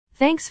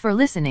Thanks for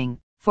listening.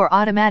 For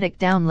automatic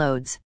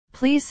downloads,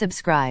 please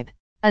subscribe.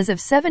 As of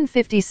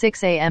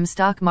 7:56 a.m.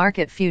 stock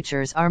market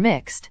futures are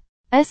mixed.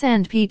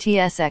 S&P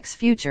TSX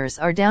futures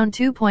are down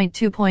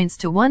 2.2 points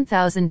to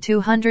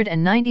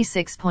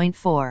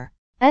 1,296.4.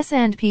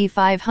 S&P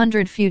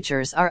 500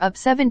 futures are up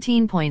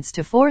 17 points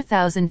to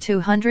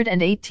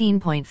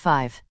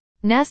 4,218.5.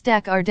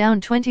 Nasdaq are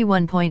down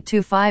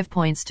 21.25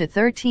 points to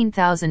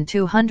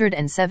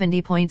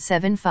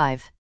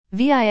 13,270.75.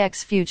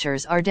 VIX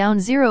futures are down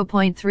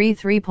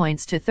 0.33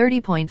 points to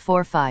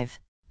 30.45.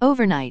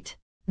 Overnight,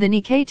 the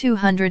Nikkei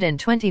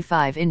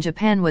 225 in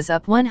Japan was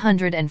up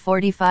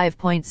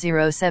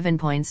 145.07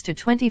 points to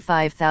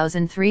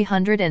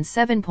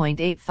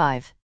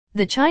 25,307.85.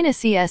 The China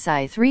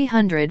CSI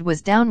 300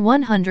 was down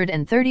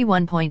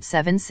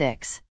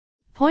 131.76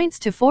 points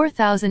to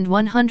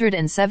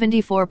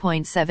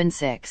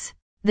 4,174.76.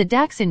 The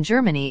DAX in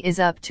Germany is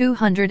up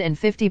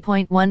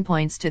 250.1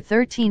 points to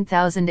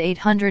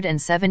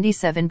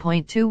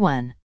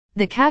 13,877.21.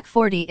 The CAC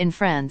 40 in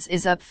France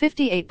is up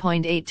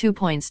 58.82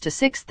 points to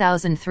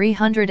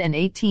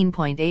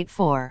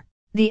 6,318.84.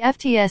 The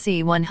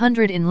FTSE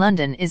 100 in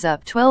London is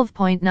up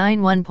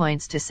 12.91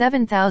 points to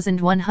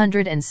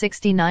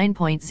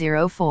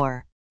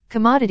 7,169.04.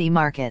 Commodity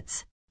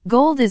markets.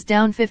 Gold is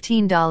down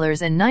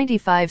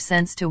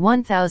 $15.95 to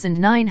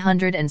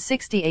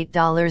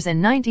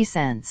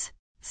 $1,968.90.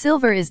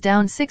 Silver is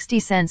down 60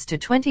 cents to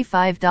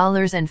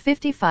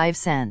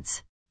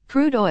 $25.55.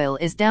 Crude oil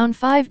is down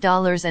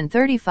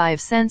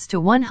 $5.35 to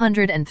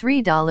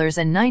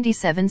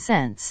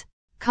 $103.97.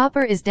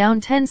 Copper is down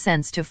 10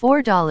 cents to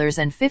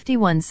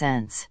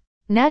 $4.51.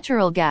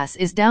 Natural gas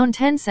is down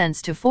 10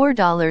 cents to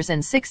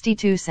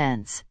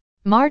 $4.62.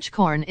 March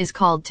corn is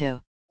called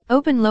to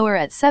open lower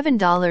at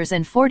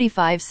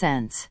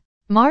 $7.45.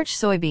 March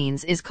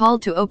soybeans is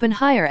called to open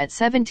higher at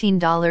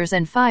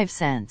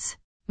 $17.05.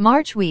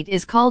 March wheat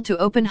is called to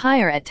open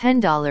higher at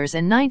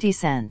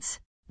 $10.90.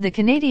 The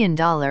Canadian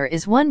dollar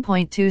is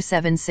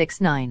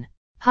 1.2769.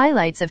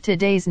 Highlights of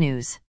today's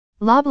news.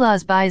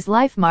 Loblaws buys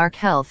LifeMark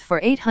Health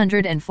for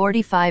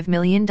 $845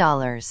 million.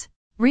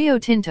 Rio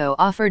Tinto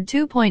offered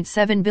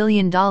 $2.7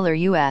 billion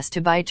US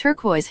to buy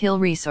Turquoise Hill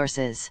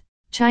Resources.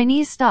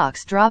 Chinese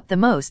stocks dropped the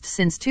most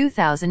since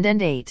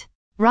 2008.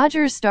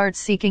 Rogers starts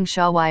seeking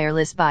Shaw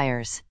Wireless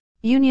buyers.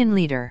 Union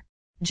leader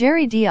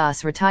Jerry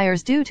Dias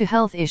retires due to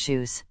health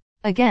issues.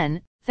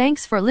 Again,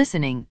 thanks for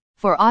listening.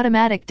 For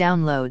automatic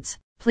downloads,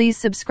 please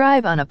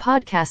subscribe on a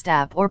podcast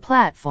app or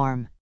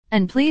platform.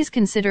 And please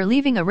consider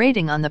leaving a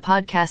rating on the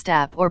podcast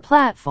app or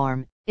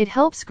platform. It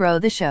helps grow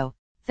the show.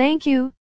 Thank you.